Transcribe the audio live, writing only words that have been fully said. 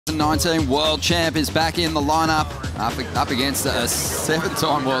2019 world champ is back in the lineup, up against a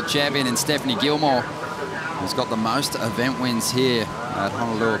 7-time world champion in Stephanie Gilmore, who's got the most event wins here at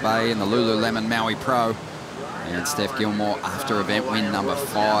Honolulu Bay in the Lululemon Maui Pro. And Steph Gilmore after event win number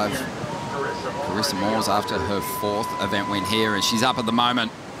 5. Carissa Moore's after her 4th event win here, and she's up at the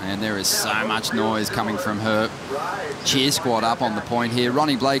moment. And there is so much noise coming from her cheer squad up on the point here.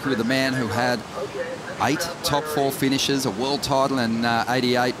 Ronnie Blakey with the man who had 8 top 4 finishes, a world title in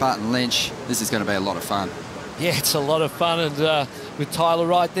 '88, Barton Lynch. This is going to be a lot of fun. Yeah, it's a lot of fun. And with Tyler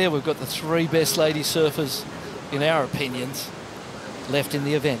right there, we've got the 3 best lady surfers, in our opinions, left in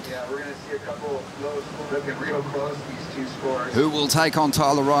the event. Yeah, we're going to see a couple looking real close, these 2 scores. Who will take on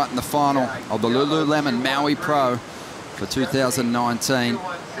Tyler Wright in the final of the Lululemon Maui Pro for 2019?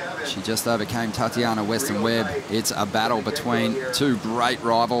 She just overcame Tatiana Weston Webb. It's a battle between 2 great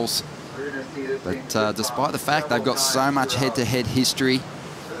rivals. But despite the fact they've got so much head-to-head history,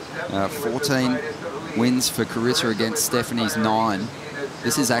 14 wins for Carissa against Stephanie's 9.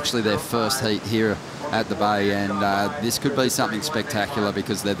 This is actually their first heat here at the Bay, and this could be something spectacular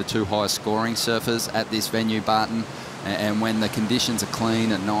because they're the 2 highest scoring surfers at this venue, Barton. And when the conditions are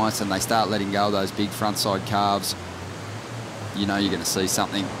clean and nice and they start letting go of those big frontside carves, you know you're going to see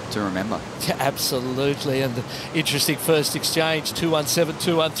something to remember. Yeah, absolutely. And the interesting first exchange, 2-1-7,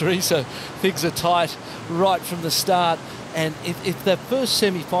 2-1-3, so things are tight right from the start. And if that first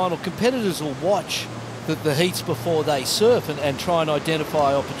semi-final, competitors will watch the heats before they surf and try and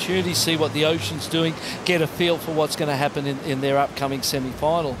identify opportunities, see what the ocean's doing, get a feel for what's going to happen in their upcoming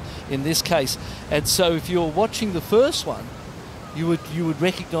semi-final in this case. And so if you're watching the first one, you would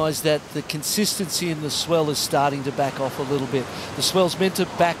recognise that the consistency in the swell is starting to back off a little bit. The swell's meant to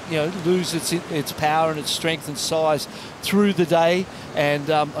lose its power and its strength and size through the day, and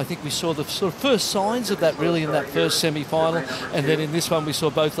I think we saw the sort of first signs of that really in that first semi-final, and then in this one we saw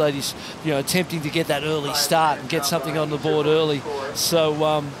both ladies attempting to get that early start and get something on the board early. So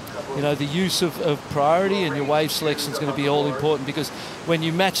the use of priority and your wave selection is going to be all important, because when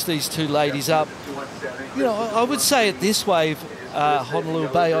you match these 2 ladies up, I would say at this wave, Honolulu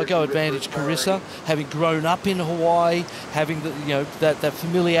Bay, I go advantage Carissa, having grown up in Hawaii, having that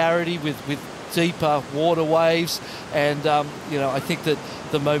familiarity with deeper water waves, and I think that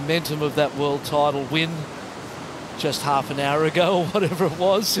the momentum of that world title win just half an hour ago or whatever it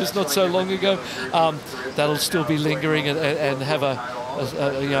was, just not so long ago, that'll still be lingering and have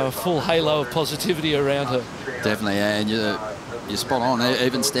a full halo of positivity around her. Definitely, and you're spot on.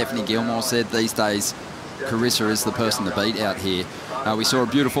 Even Stephanie Gilmore said these days Carissa is the person to beat out here. We saw a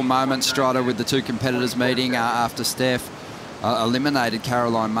beautiful moment, Strider, with the 2 competitors meeting after Steph eliminated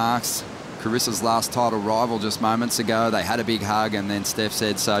Caroline Marks, Carissa's last title rival, just moments ago. They had a big hug, and then Steph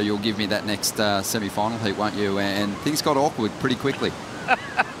said, "So you'll give me that next semi-final heat, won't you?" And things got awkward pretty quickly.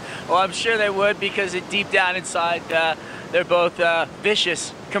 Well, I'm sure they would, because deep down inside, they're both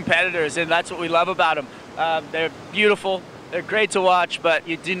vicious competitors, and that's what we love about them. They're beautiful. They're great to watch, but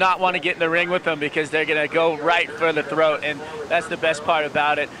you do not want to get in the ring with them, because they're going to go right for the throat, and that's the best part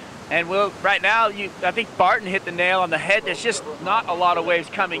about it. And right now, I think Barton hit the nail on the head. There's just not a lot of waves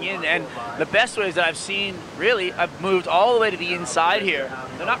coming in, and the best waves that I've seen, really, have moved all the way to the inside here.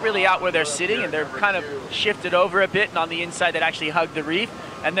 They're not really out where they're sitting, and they're kind of shifted over a bit, and on the inside that actually hug the reef.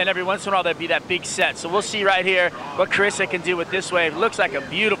 And then every once in a while there'd be that big set. So we'll see right here what Carissa can do with this wave. Looks like a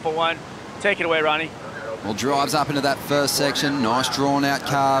beautiful one. Take it away, Ronnie. Well, drives up into that first section. Nice drawn out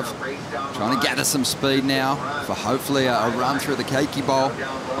carve. Trying to gather some speed now for hopefully a run through the keiki bowl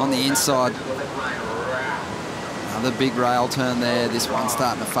on the inside. Another big rail turn there. This one's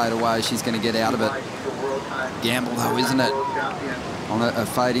starting to fade away. She's going to get out of it. Gamble though, isn't it? On a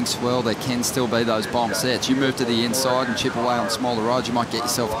fading swell, there can still be those bomb sets. You move to the inside and chip away on smaller rides, you might get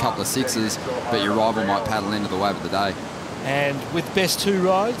yourself a couple of 6s, but your rival might paddle into the wave of the day. And with best 2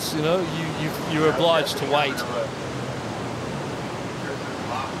 rides, you're obliged to wait.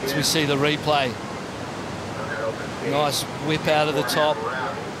 As we see the replay. Nice whip out of the top.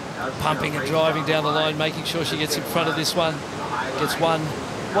 Pumping and driving down the line, making sure she gets in front of this one. Gets one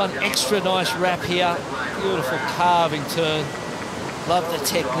extra nice wrap here. Beautiful carving turn. Love the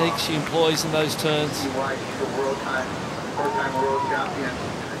technique she employs in those turns.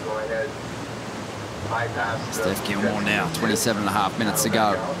 Steph Gilmore now, 27.5 minutes to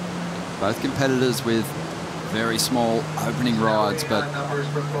go. Both competitors with very small opening rides, but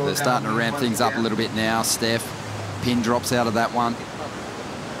they're starting to ramp things up a little bit now. Steph, pin drops out of that one.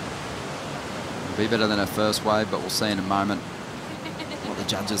 It'll be better than her first wave, but we'll see in a moment what the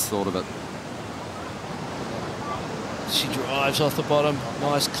judges thought of it. She drives off the bottom.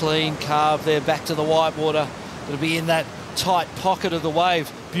 Nice clean carve there, back to the white water. It'll be in that tight pocket of the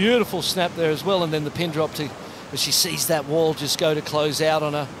wave. Beautiful snap there as well, and then the pin drop to, as she sees that wall just go to close out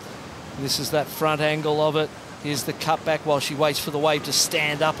on her. And this is that front angle of it. Here's the cutback while she waits for the wave to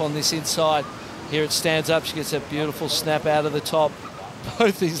stand up on this inside. Here it stands up. She gets that beautiful snap out of the top.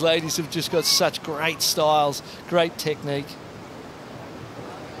 Both these ladies have just got such great styles, great technique.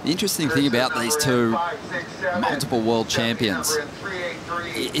 The interesting thing about these two multiple world champions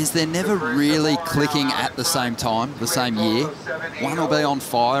is they're never really clicking at the same time, the same year. One will be on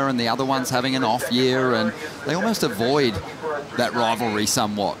fire and the other one's having an off year, and they almost avoid that rivalry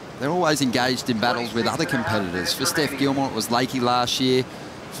somewhat. They're always engaged in battles with other competitors. For Steph Gilmore, it was Lakey last year.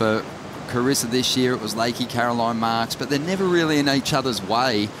 For Carissa this year, it was Lakey, Caroline Marks, but they're never really in each other's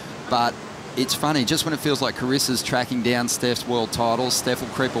way. But it's funny, just when it feels like Carissa's tracking down Steph's world titles, Steph will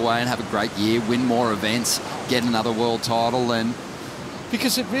creep away and have a great year, win more events, get another world title. And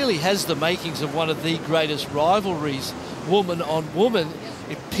because it really has the makings of one of the greatest rivalries, woman on woman,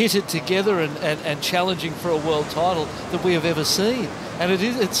 pitted together and challenging for a world title that we have ever seen. And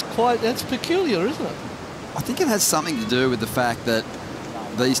that's peculiar, isn't it? I think it has something to do with the fact that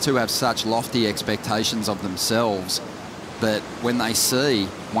these two have such lofty expectations of themselves that when they see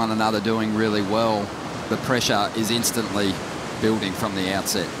one another doing really well, the pressure is instantly building from the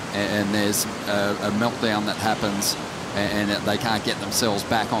outset. And there's a meltdown that happens, and they can't get themselves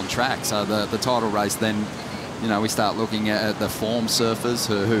back on track. So the title race then, you know, we start looking at the form surfers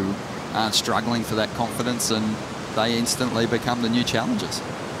who aren't struggling for that confidence, and they instantly become the new challengers.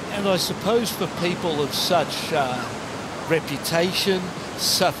 And I suppose for people of such reputation,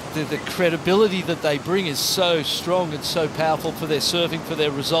 the credibility that they bring is so strong and so powerful for their surfing, for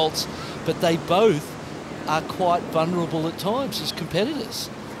their results, but they both are quite vulnerable at times as competitors.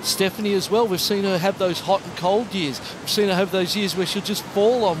 Stephanie as well, we've seen her have those hot and cold years. We've seen her have those years where she'll just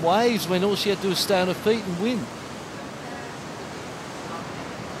fall on waves when all she had to do was stay on her feet and win.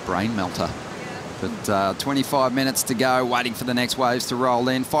 Brain melter. But 25 minutes to go, waiting for the next waves to roll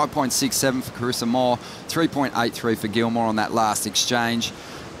in. 5.67 for Carissa Moore, 3.83 for Gilmore on that last exchange.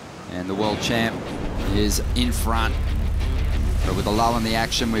 And the world champ is in front. But with a lull in the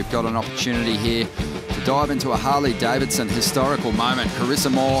action, we've got an opportunity here to dive into a Harley-Davidson historical moment.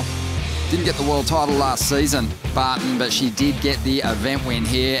 Carissa Moore didn't get the world title last season, Barton, but she did get the event win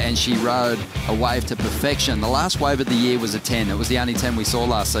here, and she rode a wave to perfection. The last wave of the year was a 10. It was the only 10 we saw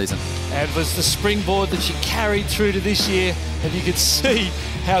last season. And was the springboard that she carried through to this year, and you could see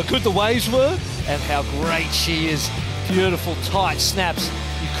how good the waves were and how great she is. Beautiful, tight snaps.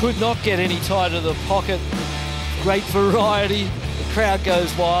 You could not get any tighter to the pocket. Great variety. The crowd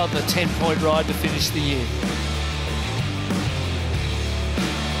goes wild. The 10-point ride to finish the year.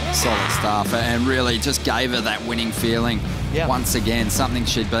 Solid stuff, and really just gave her that winning feeling. Yep. Once again, something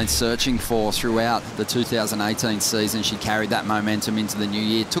she'd been searching for throughout the 2018 season. She carried that momentum into the new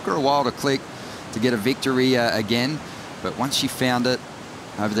year. Took her a while to click to get a victory again, but once she found it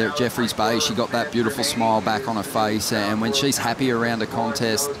over there at Jeffreys Bay, she got that beautiful smile back on her face, and when she's happy around a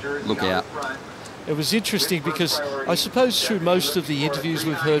contest, look out. It was interesting because I suppose through most of the interviews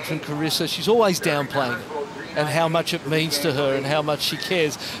we've heard from Carissa, she's always downplaying it and how much it means to her and how much she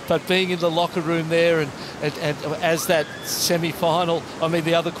cares. But being in the locker room there and as that semi-final, I mean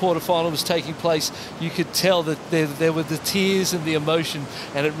the other quarter-final was taking place, you could tell that there were the tears and the emotion,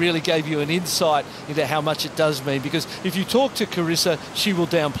 and it really gave you an insight into how much it does mean. Because if you talk to Carissa, she will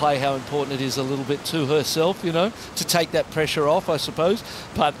downplay how important it is a little bit to herself, you know, to take that pressure off, I suppose.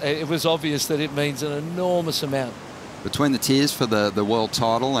 But it was obvious that it means an enormous amount. Between the tears for the world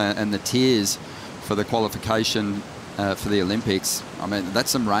title and the tears for the qualification for the Olympics, I mean, that's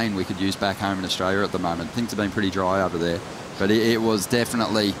some rain we could use back home in Australia at the moment. Things have been pretty dry over there. But it was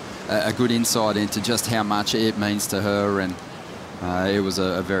definitely a good insight into just how much it means to her, and it was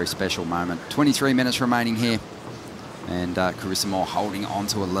a very special moment. 23 minutes remaining here, and Carissa Moore holding on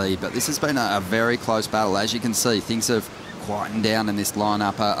to a lead. But this has been a very close battle. As you can see, things have quietened down in this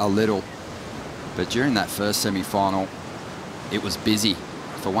lineup a little. But during that first semi-final, it was busy.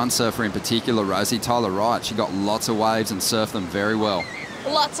 For one surfer in particular, Rosie, Tyler Wright, she got lots of waves and surfed them very well.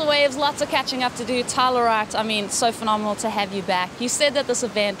 Lots of waves, lots of catching up to do. Tyler Wright, I mean, so phenomenal to have you back. You said that this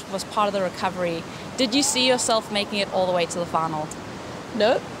event was part of the recovery. Did you see yourself making it all the way to the final?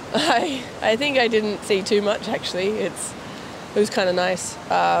 No, I think I didn't see too much, actually. It was kind of nice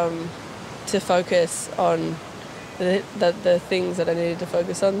to focus on the things that I needed to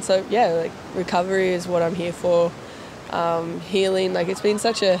focus on. So yeah, like recovery is what I'm here for. Healing, like it's been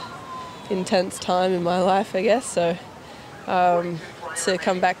such a intense time in my life, I guess. So to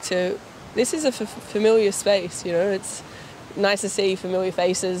come back to, this is a familiar space, you know, it's nice to see familiar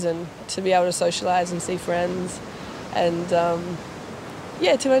faces and to be able to socialize and see friends. And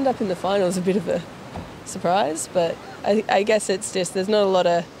yeah, to end up in the final is a bit of a surprise, but I guess it's just there's not a lot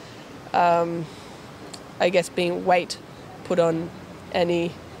of I guess being weight put on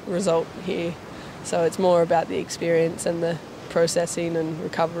any result here, so it's more about the experience and the processing and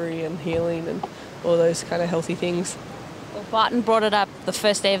recovery and healing and all those kind of healthy things. Well, Barton brought it up the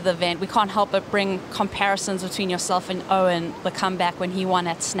first day of the event. We can't help but bring comparisons between yourself and Owen, the comeback when he won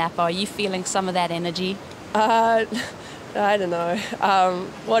at Snapper. Are you feeling some of that energy? I don't know.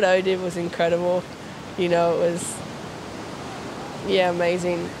 What O did was incredible. You know, it was, yeah,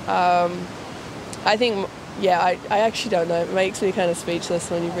 amazing. I think, yeah, I actually don't know. It makes me kind of speechless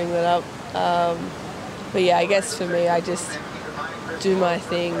when you bring that up. But yeah, I guess for me, I just do my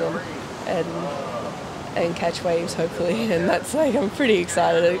thing and catch waves, hopefully. And that's like, I'm pretty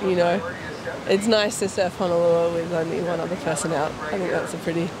excited, you know. It's nice to surf Honolulu with only one other person out. I think that's a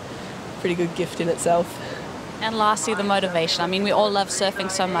pretty good gift in itself. And lastly, the motivation. I mean, we all love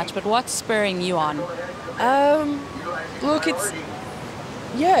surfing so much, but what's spurring you on? Look,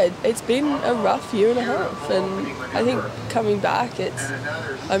 it's been a rough year and a half, and I think coming back,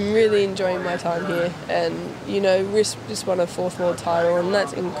 I'm really enjoying my time here. And you know, Riss just won a 4th world title, and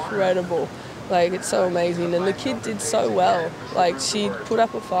that's incredible. Like, it's so amazing, and the kid did so well. Like, she put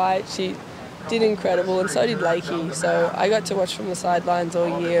up a fight, she did incredible, and so did Lakey. So I got to watch from the sidelines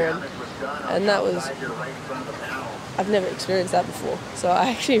all year, and that was, I've never experienced that before. So I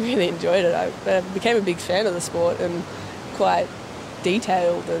actually really enjoyed it. I became a big fan of the sport and quite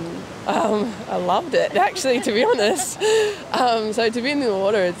detailed, and I loved it, actually, to be honest. So to be in the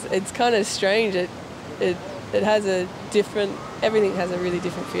water, it's kind of strange. It has a different, everything has a really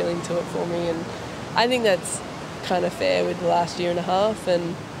different feeling to it for me, and I think that's kind of fair with the last year and a half,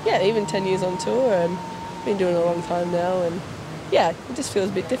 and yeah, even 10 years on tour, and been doing it a long time now, and yeah, it just feels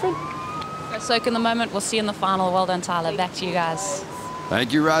a bit different. Soak in the moment. We'll see you in the final. Well done, Tyler. Back to you guys.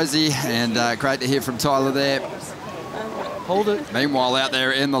 Thank you, Rosie, and great to hear from Tyler there. Hold it. Meanwhile, out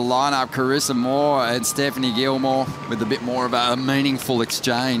there in the lineup, Carissa Moore and Stephanie Gilmore with a bit more of a meaningful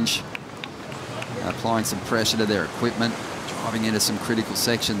exchange. Applying some pressure to their equipment, driving into some critical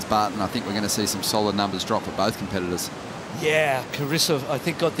sections, Barton. I think we're going to see some solid numbers drop for both competitors. Yeah, Carissa, I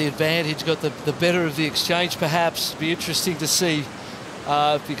think, got the advantage, got the better of the exchange, perhaps. Be interesting to see,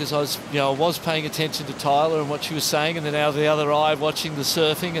 because I was paying attention to Tyler and what she was saying, and then out of the other eye watching the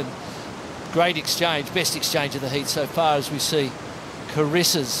surfing. And great exchange, best exchange of the heat so far, as we see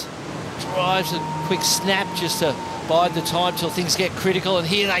Carissa's drives a quick snap just to bide the time till things get critical, and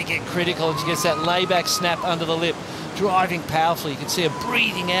here they get critical, and she gets that layback snap under the lip, driving powerfully. You can see her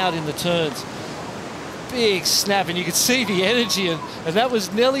breathing out in the turns. Big snap, and you can see the energy, and that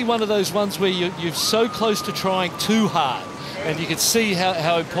was nearly one of those ones where you're so close to trying too hard, and you could see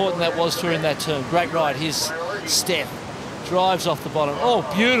how important that was to her in that turn. Great ride. Here's Steph, drives off the bottom. Oh,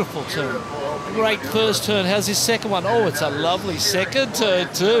 beautiful turn. Great first turn. How's his second one? Oh, it's a lovely second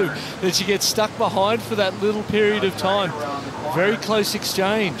turn too, that she gets stuck behind for that little period of time. Very close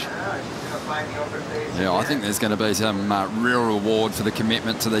exchange. Yeah, I think there's going to be some real reward for the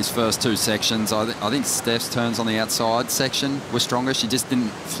commitment to these first 2 sections. I think Steph's turns on the outside section were stronger. She just didn't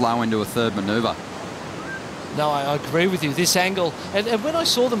flow into a third manoeuvre. No, I agree with you. This angle, and when I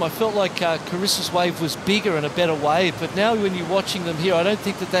saw them, I felt like Carissa's wave was bigger and a better wave. But now when you're watching them here, I don't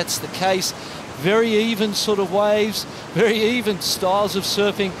think that that's the case. Very even sort of waves, very even styles of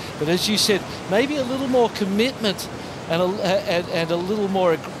surfing. But as you said, maybe a little more commitment and a little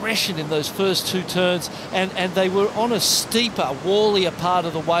more aggression in those first 2 turns. And they were on a steeper, wallier part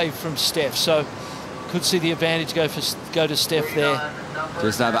of the wave from Steph. So could see the advantage go to Steph there.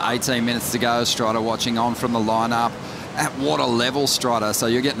 Just over 18 minutes to go. Strider watching on from the lineup. At water level, Strider, so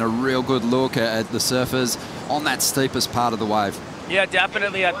you're getting a real good look at the surfers on that steepest part of the wave. Yeah,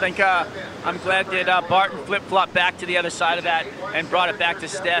 definitely. I think I'm glad that Barton flip-flopped back to the other side of that and brought it back to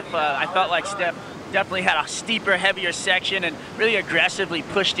Steph. I felt like Steph definitely had a steeper, heavier section and really aggressively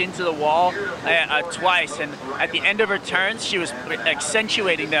pushed into the wall twice. And at the end of her turns, she was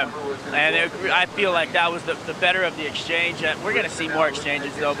accentuating them. And I feel like that was the better of the exchange. We're going to see more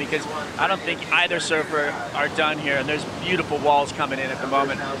exchanges, though, because I don't think either surfer are done here. And there's beautiful walls coming in at the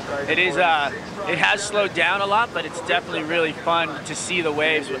moment. It has slowed down a lot, but it's definitely really fun to see the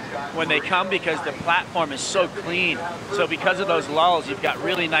waves when they come, because the platform is so clean. So because of those lulls, you've got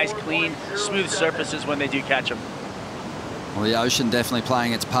really nice, clean, smooth surfaces when they do catch them. Well, the ocean definitely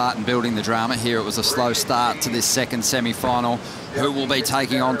playing its part in building the drama here. It was a slow start to this second semi-final. Who will be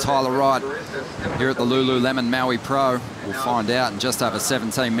taking on Tyler Wright here at the Lululemon Maui Pro? We'll find out in just over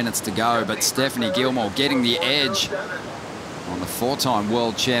 17 minutes to go. But Stephanie Gilmore getting the edge on the 4-time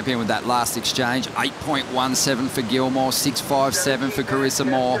world champion with that last exchange. 8.17 for Gilmore, 6.57 for Carissa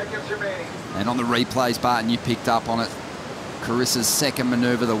Moore. And on the replays, Barton, you picked up on it. Carissa's second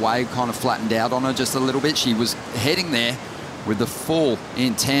manoeuvre, the wave kind of flattened out on her just a little bit. She was heading there with the full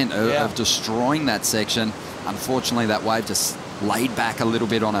intent of destroying that section. Unfortunately, that wave just laid back a little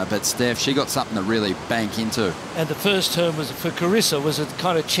bit on her, but Steph, she got something to really bank into. And the first turn was for Carissa, was a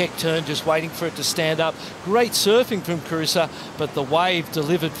kind of check turn, just waiting for it to stand up. Great surfing from Carissa, but the wave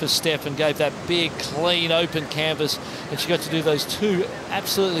delivered for Steph and gave that big, clean, open canvas, and she got to do those two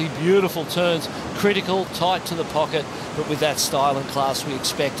absolutely beautiful turns, critical, tight to the pocket, but with that style and class we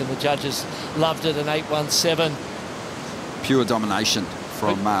expect, and the judges loved it, an 8.17. Pure domination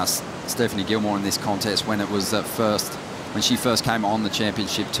from Stephanie Gilmore in this contest when it was when she first came on the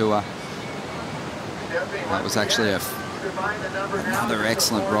championship tour. That was actually another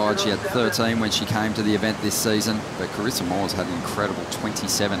excellent ride. She had 13 when she came to the event this season, but Carissa Moore's had an incredible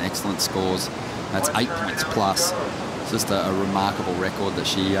 27 excellent scores. That's 8 points plus. Just a remarkable record that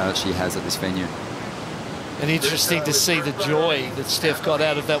she has at this venue. And interesting to see the joy that Steph got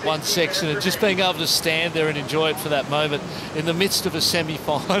out of that one section, and just being able to stand there and enjoy it for that moment in the midst of a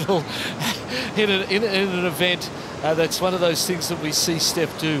semi-final in an event. That's one of those things that we see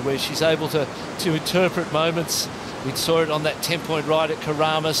Steph do, where she's able to interpret moments. We saw it on that 10-point ride at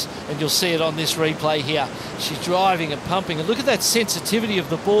Karamas, and you'll see it on this replay here. She's driving and pumping, and look at that sensitivity of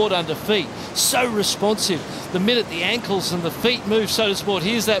the board under feet. So responsive. The minute the ankles and the feet move, so does board.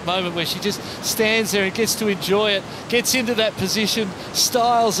 Here's that moment where she just stands there and gets to enjoy it, gets into that position,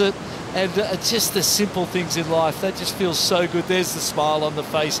 styles it, and just the simple things in life. That just feels so good. There's the smile on the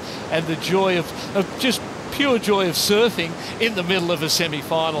face and the joy of just pure joy of surfing in the middle of a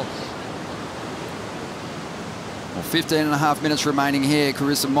semi-final. Well, 15.5 minutes remaining here.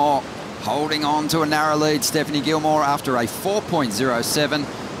 Carissa Moore holding on to a narrow lead. Stephanie Gilmore after a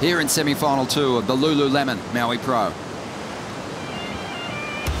 4.07 here in semi-final 2 of the Lululemon Maui Pro.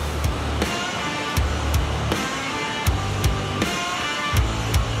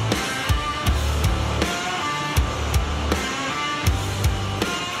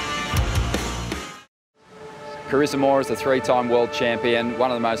 Carissa Moore is a 3-time world champion,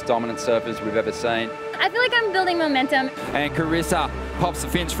 one of the most dominant surfers we've ever seen. I feel like I'm building momentum. And Carissa pops the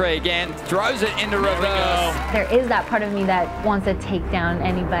finch free again, throws it into reverse. There is that part of me that wants to take down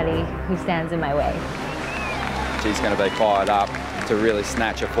anybody who stands in my way. She's going to be fired up to really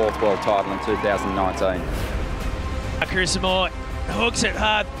snatch a 4th world title in 2019. Carissa Moore hooks it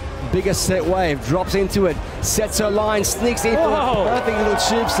hard. Bigger set wave, drops into it, sets her line, sneaks in for a perfect little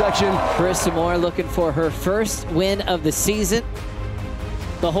tube section. Carissa Moore looking for her first win of the season.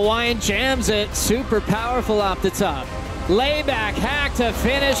 The Hawaiian jams it, super powerful off the top. Layback hack to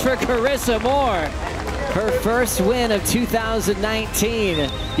finish for Carissa Moore. Her first win of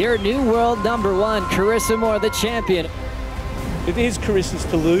 2019. Your new world #1, Carissa Moore, the champion. It is Carissa's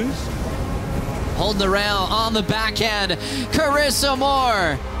to lose. Holding the rail on the backhand, Carissa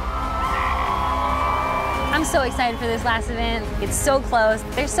Moore. I'm so excited for this last event. It's so close.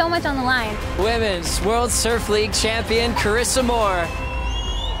 There's so much on the line. Women's World Surf League champion, Carissa Moore.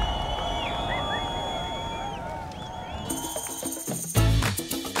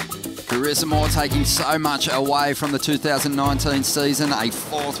 Carissa Moore taking so much away from the 2019 season, a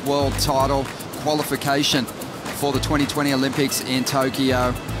 4th world title, qualification for the 2020 Olympics in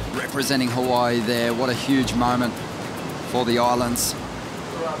Tokyo, representing Hawaii there. What a huge moment for the islands.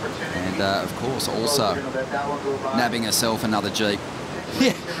 And of course also nabbing herself another Jeep.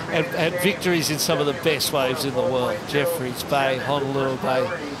 Yeah, and victories in some of the best waves in the world. Jeffreys Bay, Honolulu Bay.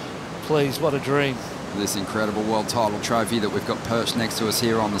 Please, what a dream. This incredible world title trophy that we've got perched next to us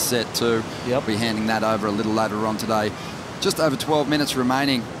here on the set too. Yep. We'll be handing that over a little later on today. Just over 12 minutes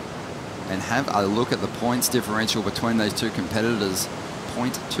remaining. And have a look at the points differential between these two competitors.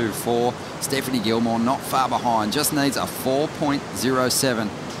 0.24. Stephanie Gilmore not far behind. Just needs a 4.07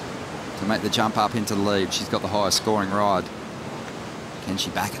 to make the jump up into the lead. She's got the highest scoring ride. Can she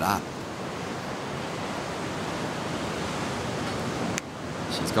back it up?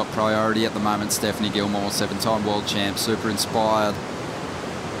 She's got priority at the moment, Stephanie Gilmore, 7-time world champ, super inspired.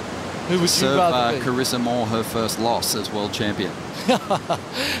 Who would you rather be? Carissa Moore, her first loss as world champion.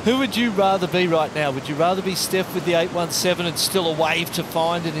 Who would you rather be right now? Would you rather be Steph with the 8.17 and still a wave to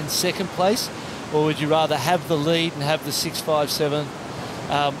find it in 2nd place? Or would you rather have the lead and have the 6.57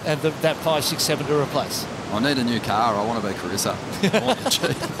 and that 5.67 to replace? I need a new car. I want to be Carissa. I want the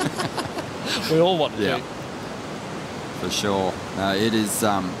Jeep. We all want to do. For sure. It is...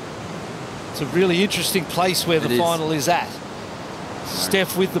 it's a really interesting place where the final is at.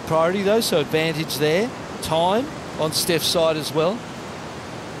 Steph with the priority though, so advantage there. Time on Steph's side as well.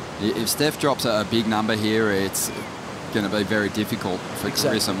 If Steph drops a big number here, it's going to be very difficult for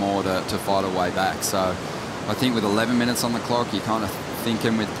Carissa Moore to fight her way back. So I think with 11 minutes on the clock, you're kind of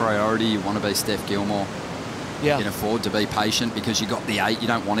thinking with priority, you want to be Steph Gilmore. Yeah. You can afford to be patient because you got the 8. You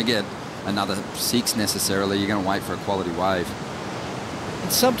don't want to get another 6 necessarily. You're going to wait for a quality wave.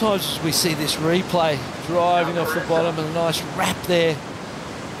 And sometimes we see this replay driving off the bottom and a nice wrap there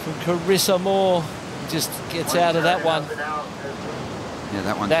from Carissa Moore. Just gets out of that one. Yeah,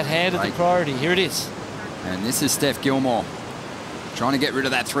 that one. That handed the priority. Here it is. And this is Steph Gilmore trying to get rid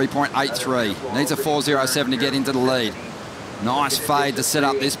of that 3.83. Needs a 4.07 to get into the lead. Nice fade to set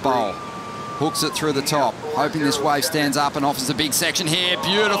up this bowl. Hooks it through the top, hoping this wave stands up and offers a big section here.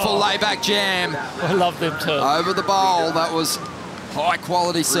 Beautiful layback jam. I love them too. Over the bowl. That was high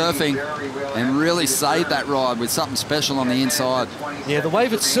quality surfing and really saved that ride with something special on the inside. Yeah, the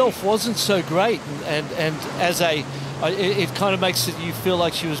wave itself wasn't so great, and as it kind of makes it you feel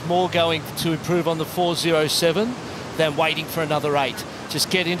like she was more going to improve on the 4.07 than waiting for another 8. Just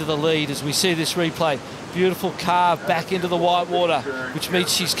get into the lead as we see this replay. Beautiful carve back into the white water, which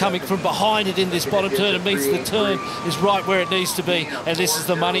means she's coming from behind it in this bottom turn. It means the turn is right where it needs to be, and this is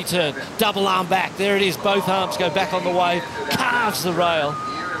the money turn. Double arm back. There it is. Both arms go back on the wave. Carves the rail.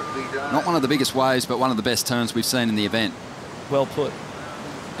 Not one of the biggest waves, but one of the best turns we've seen in the event. Well put.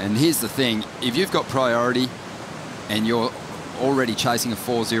 And here's the thing. If you've got priority and you're already chasing a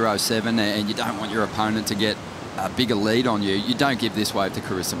 4.07 and you don't want your opponent to get a bigger lead on you, you don't give this wave to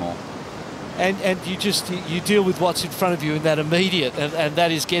Carissa Moore. And you deal with what's in front of you in that immediate, and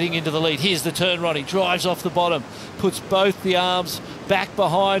that is getting into the lead. Here's the turn, Ronnie. Drives off the bottom, puts both the arms back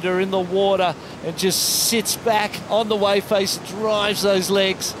behind her in the water, and just sits back on the wave face, drives those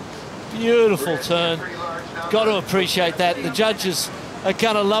legs. Beautiful turn. Got to appreciate that. The judges are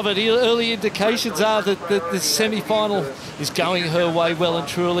going to love it. Early indications are that the semi-final is going her way well and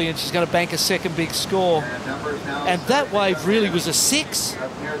truly, and she's going to bank a second big score. And that wave really was a 6,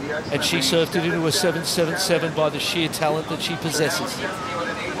 and she surfed it into a 7.77 by the sheer talent that she possesses.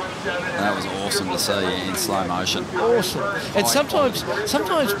 That was awesome to see in slow motion. Awesome. And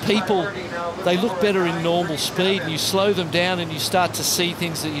sometimes people, they look better in normal speed, and you slow them down and you start to see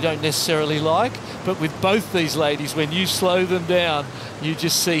things that you don't necessarily like. But with both these ladies, when you slow them down, you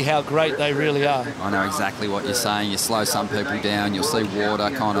just see how great they really are. I know exactly what you're saying. You slow some people down, you'll see water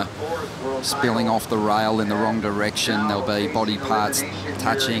kind of spilling off the rail in the wrong direction. There'll be body parts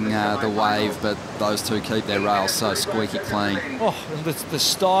touching the wave, but those two keep their rails so squeaky clean. Oh, and the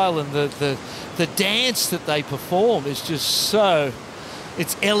style and the dance that they perform is just so...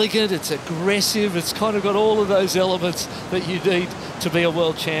 It's elegant, it's aggressive, it's kind of got all of those elements that you need to be a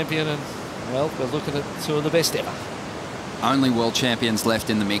world champion, and, well, we're looking at 2 of the best ever. Only world champions left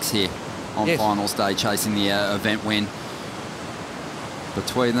in the mix here on finals day, chasing the event win.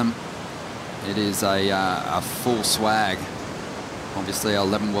 Between them, it is a full swag. Obviously,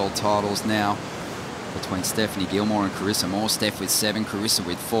 11 world titles now between Stephanie Gilmore and Carissa Moore. Steph with 7, Carissa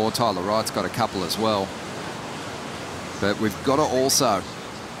with 4. Tyler Wright's got a couple as well. But we've got to also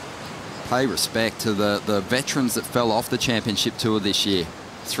pay respect to the veterans that fell off the championship tour this year.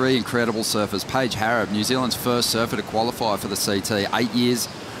 3 incredible surfers. Paige Harrop, New Zealand's first surfer to qualify for the CT. 8 years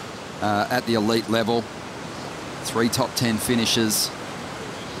at the elite level. 3 top 10 finishes.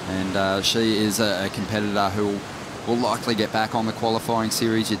 And she is a competitor who will likely get back on the qualifying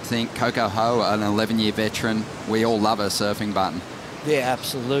series, you'd think. Coco Ho, an 11-year veteran. We all love her surfing button. Yeah,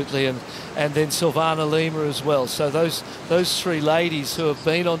 absolutely, and then Silvana Lima as well. So those 3 ladies who have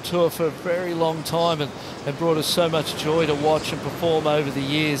been on tour for a very long time and brought us so much joy to watch and perform over the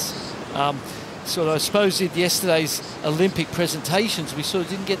years. Sort of, I suppose, in yesterday's Olympic presentations, we sort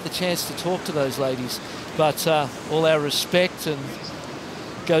of didn't get the chance to talk to those ladies, but all our respect and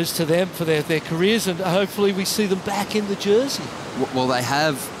goes to them for their careers, and hopefully we see them back in the jersey. Well, they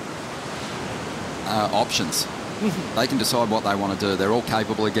have options. They can decide what they want to do. They're all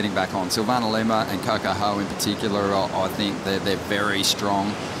capable of getting back on. Silvana Lima and Coco Ho in particular, I think they're very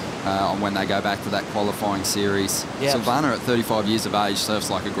strong when they go back to that qualifying series. Yeah, Silvana at 35 years of age surfs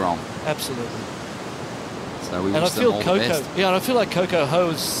like a grom. Absolutely. So we wish them all the best. Yeah, and I feel like Coco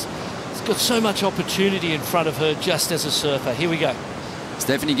Ho has got so much opportunity in front of her just as a surfer. Here we go.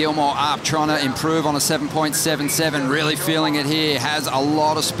 Stephanie Gilmore up, trying to improve on a 7.77. Really feeling it here. Has a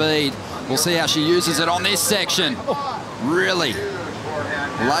lot of speed. We'll see how she uses it on this section. Really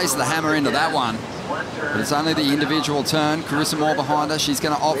lays the hammer into that one. But it's only the individual turn. Carissa Moore behind her. She's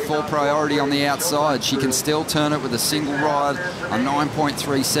going to opt for priority on the outside. She can still turn it with a single ride, a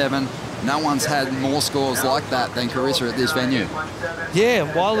 9.37. No one's had more scores like that than Carissa at this venue.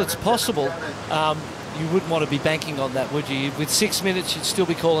 Yeah, while it's possible, you wouldn't want to be banking on that, would you? With 6 minutes, you'd still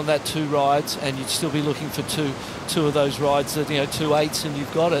be calling that 2 rides, and you'd still be looking for two of those rides that, 2 8s, and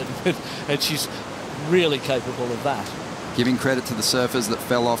you've got it. And she's really capable of that. Giving credit to the surfers that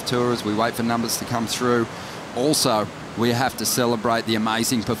fell off tour as we wait for numbers to come through. Also, we have to celebrate the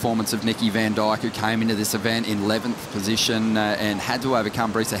amazing performance of Nikki Van Dijk, who came into this event in 11th position and had to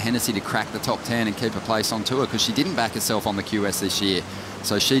overcome Brisa Hennessy to crack the top 10 and keep a place on tour, because she didn't back herself on the QS this year.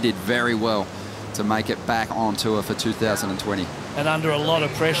 So she did very well to make it back on tour for 2020. And under a lot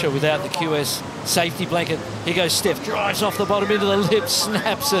of pressure without the QS safety blanket. Here goes Steph, drives off the bottom into the lip,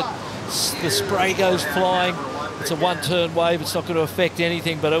 snaps it. The spray goes flying. It's a 1-turn wave. It's not going to affect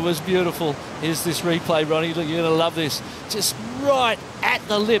anything, but it was beautiful. Here's this replay, Ronnie. Look, you're going to love this. Just right at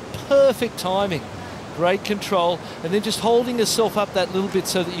the lip. Perfect timing. Great control. And then just holding yourself up that little bit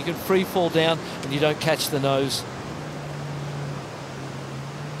so that you can free fall down and you don't catch the nose.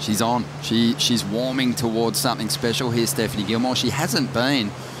 She's on. She's warming towards something special here, Stephanie Gilmore. She hasn't been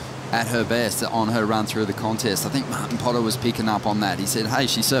at her best on her run through the contest. I think Martin Potter was picking up on that. He said, hey,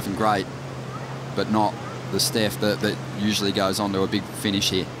 she's surfing great, but not the Steph that usually goes on to a big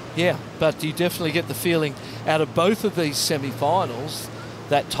finish here. Yeah, but you definitely get the feeling out of both of these semi-finals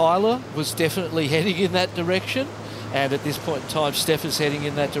that Tyler was definitely heading in that direction, and at this point in time Steph is heading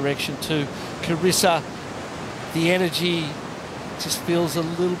in that direction too. Carissa, the energy just feels a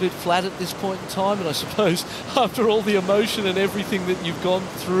little bit flat at this point in time, and I suppose after all the emotion and everything that you've gone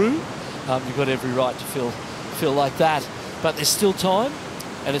through, you've got every right to feel like that. But there's still time,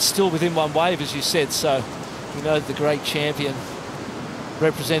 and it's still within 1 wave, as you said. So you know, the great champion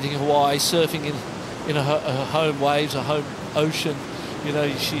representing Hawaii, surfing in her home waves, a home ocean. You know,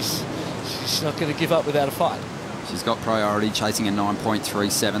 she's not going to give up without a fight. She's got priority, chasing a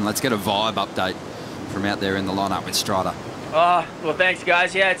 9.37. Let's get a vibe update from out there in the lineup with Strata. Well, thanks,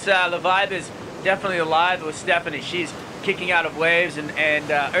 guys. Yeah, it's the vibe is definitely alive with Stephanie. She's kicking out of waves, and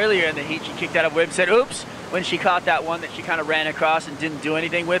earlier in the heat, she kicked out of waves and said, oops, when she caught that one that she kind of ran across and didn't do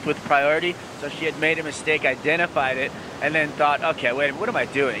anything with priority. So she had made a mistake, identified it, and then thought, okay, wait, what am I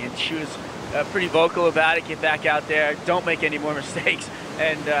doing? And she was pretty vocal about it. Get back out there, don't make any more mistakes,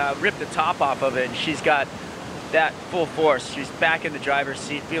 and rip the top off of it. And she's got that full force. She's back in the driver's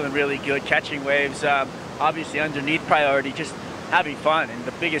seat, feeling really good, catching waves, obviously underneath priority, just having fun, and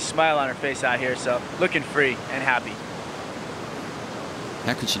the biggest smile on her face out here, so looking free and happy.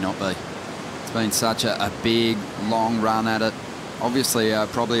 How could she not be? It's been such a big, long run at it. Obviously,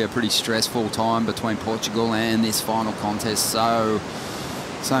 probably a pretty stressful time between Portugal and this final contest. So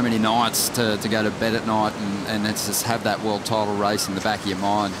many nights to go to bed at night and it's just have that world title race in the back of your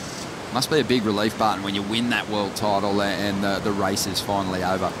mind. Must be a big relief button when you win that world title and the race is finally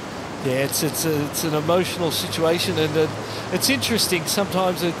over. Yeah, it's an emotional situation, and it's interesting.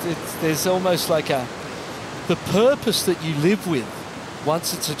 Sometimes there's almost like the purpose that you live with,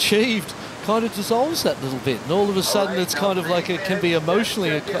 once it's achieved, kind of dissolves that little bit, and all of a sudden it's kind of like it can be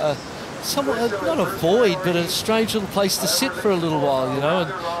emotionally somewhat, not a void, but a strange little place to sit for a little while, you know,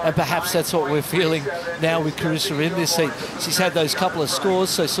 and perhaps that's what we're feeling now with Carissa in this heat. She's had those couple of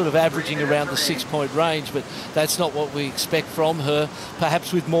scores, so sort of averaging around the 6-point range, but that's not what we expect from her.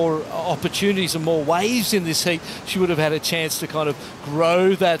 Perhaps with more opportunities and more waves in this heat, she would have had a chance to kind of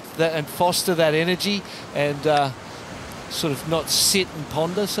grow that and foster that energy and sort of not sit and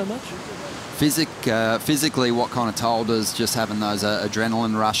ponder so much. Physically, what kind of toll does just having those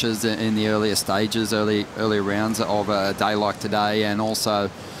adrenaline rushes in the earlier stages, early rounds of a day like today, and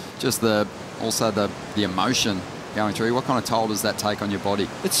also just the emotion going through, what kind of toll does that take on your body?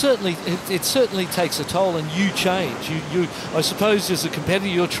 It certainly takes a toll, and you change. You I suppose as a competitor,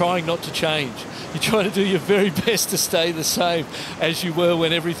 you're trying not to change. You're trying to do your very best to stay the same as you were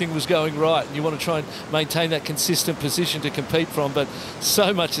when everything was going right, and you want to try and maintain that consistent position to compete from. But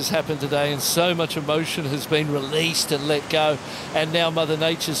so much has happened today, and so much emotion has been released and let go, and now Mother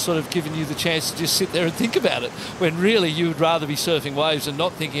Nature's sort of given you the chance to just sit there and think about it, when really you would rather be surfing waves and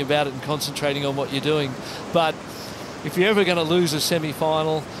not thinking about it and concentrating on what you're doing. But if you're ever going to lose a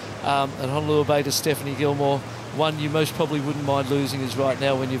semi-final at Honolulu Bay to Stephanie Gilmore, one you most probably wouldn't mind losing is right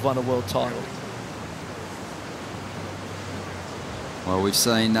now when you've won a world title. Well, we've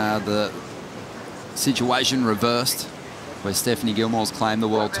seen the situation reversed, where Stephanie Gilmore's claimed the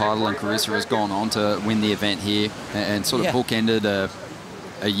world title and Carissa has gone on to win the event here and sort of bookended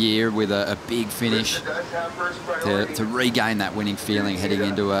a year with a big finish to regain that winning feeling heading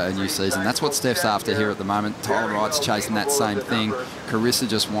into a new season. That's what Steph's after here at the moment. Tyler Wright's chasing that same thing. Carissa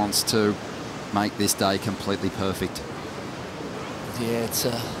just wants to make this day completely perfect. Yeah, it's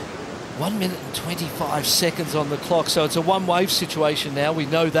 1 minute and 25 seconds on the clock, so it's a one-wave situation now. We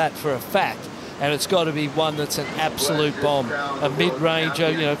know that for a fact. and it's got to be one that's an absolute bomb. A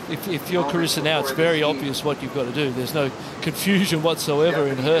mid-ranger, you know, if you're Carissa now, it's very obvious what you've got to do. There's no confusion whatsoever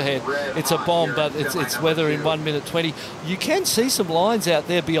in her head. It's a bomb, but it's whether in 1 minute 20. You can see some lines out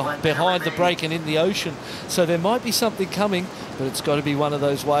there behind the break and in the ocean, so there might be something coming, but it's got to be one of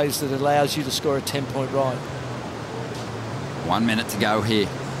those waves that allows you to score a 10-point ride. 1 minute to go here.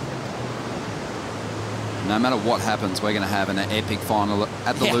 No matter what happens, we're going to have an epic final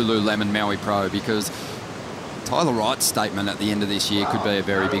at the Lululemon Maui Pro, because Tyler Wright's statement at the end of this year could be a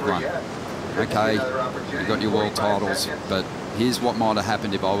very big one. Okay, you got your world titles, but here's what might have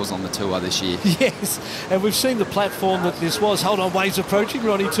happened if I was on the tour this year. Yes, and we've seen the platform that this was. Hold on, waves approaching,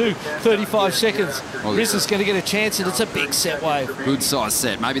 Ronnie, too. 35 seconds. Well, Carissa's going to get a chance, and it's a big set wave. Good size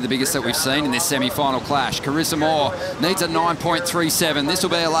set, maybe the biggest that we've seen in this semi-final clash. Carissa Moore needs a 9.37. This will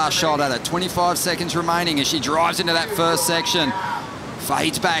be her last shot at it. 25 seconds remaining as she drives into that first section.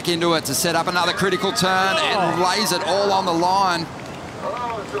 Fades back into it to set up another critical turn and lays it all on the line.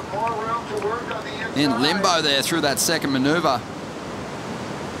 In limbo there through that second manoeuvre.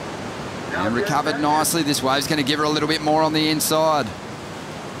 And recovered nicely. This wave's going to give her a little bit more on the inside.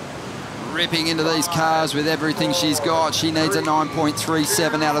 Ripping into these cars with everything she's got. She needs a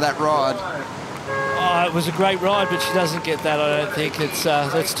 9.37 out of that ride. Oh, it was a great ride, but she doesn't get that, I don't think.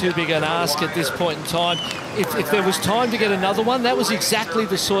 That's too big an ask at this point in time. If there was time to get another one, that was exactly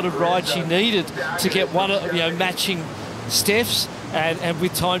the sort of ride she needed to get one, you know, matching Steph's. And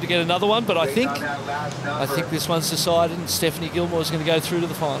with time to get another one, but I think this one's decided, and Stephanie Gilmore is going to go through to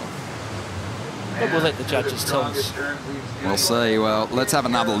the final. But we'll let the judges tell us. We'll see. Well, let's have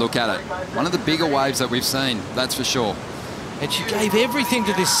another look at it. One of the bigger waves that we've seen, that's for sure. And she gave everything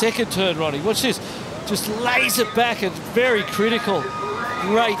to this second turn, Ronnie. Watch this. Just lays it back. It's very critical.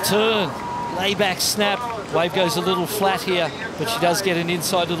 Great turn. Lay back snap. Wave goes a little flat here, but she does get an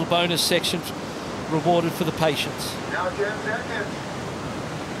inside little bonus section rewarded for the patience.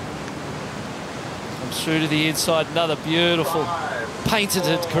 Comes through to the inside, another beautiful painted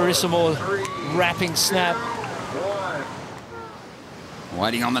Carissa Moore wrapping snap.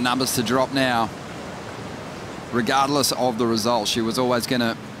 Waiting on the numbers to drop now. Regardless of the result, she was always going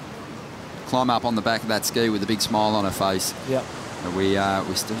to climb up on the back of that ski with a big smile on her face. Yep. But we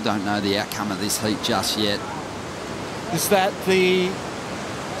still don't know the outcome of this heat just yet. Is that the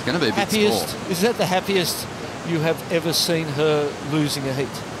It's going to be a big happiest? score. Is that the happiest you have ever seen her losing a heat?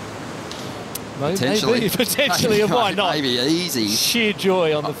 Potentially. Potentially, and why not? Maybe easy. Sheer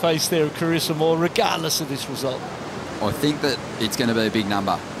joy on the face there of Carissa Moore, regardless of this result. I think that it's going to be a big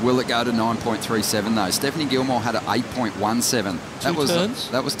number. Will it go to 9.37 though? Stephanie Gilmore had an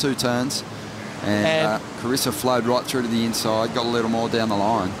 8.17. That was 2 turns. And Carissa flowed right through to the inside, got a little more down the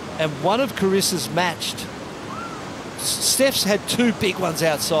line. And one of Carissa's matched. Steph's had 2 big ones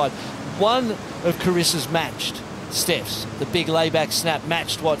outside. One of Carissa's matched Steph's. The big layback snap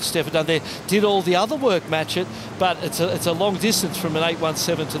matched what Steph had done there. Did all the other work match it, but it's a long distance from an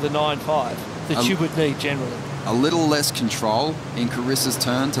 8.17 to the 9.5 that you would need generally. A little less control in Carissa's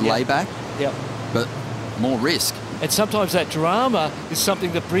turn to layback, but more risk. And sometimes that drama is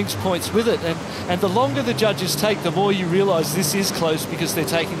something that brings points with it. And the longer the judges take, the more you realise this is close because they're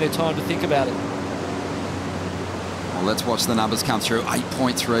taking their time to think about it. Well, let's watch the numbers come through.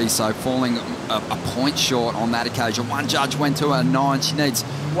 8.3, so falling a point short on that occasion. One judge went to a 9. She needs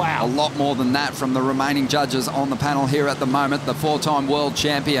a lot more than that from the remaining judges on the panel here at the moment. The 4-time world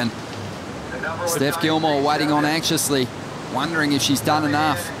champion, Steph Gilmore, waiting on anxiously, wondering if she's done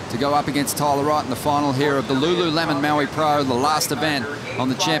enough to go up against Tyler Wright in the final here of the Lululemon Maui Pro, the last event on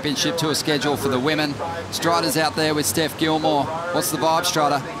the championship tour schedule for the women. Strider's out there with Steph Gilmore. What's the vibe,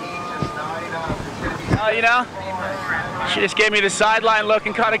 Strider? You know, she just gave me the sideline look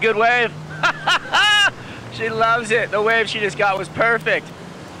and caught a good wave. She loves it. The wave she just got was perfect.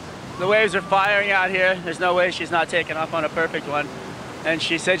 The waves are firing out here. There's no way she's not taking off on a perfect one. And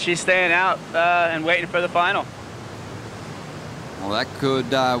she said she's staying out and waiting for the final. Well, that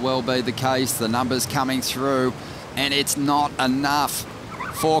could well be the case. The numbers coming through, and it's not enough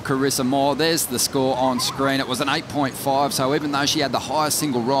for Carissa Moore. There's the score on screen. It was an 8.5, so even though she had the highest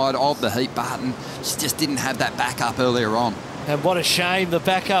single ride of the heat button, she just didn't have that backup earlier on. And what a shame, the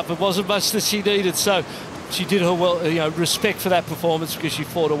backup. It wasn't much that she needed, so she did her well. You know, respect for that performance because she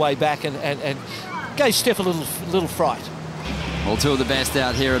fought her way back and gave Steph a little fright. Well, 2 of the best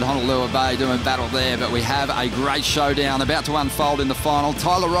out here at Honolulu Bay doing battle there, but we have a great showdown about to unfold in the final.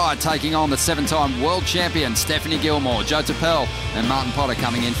 Tyler Wright taking on the 7-time world champion, Stephanie Gilmore. Joe Tappell and Martin Potter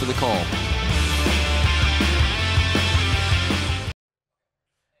coming in for the call.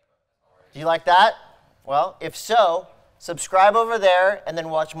 Do you like that? Well, if so, subscribe over there, and then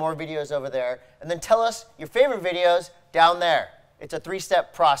watch more videos over there. And then tell us your favorite videos down there. It's a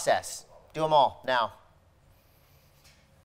 3-step process. Do them all now.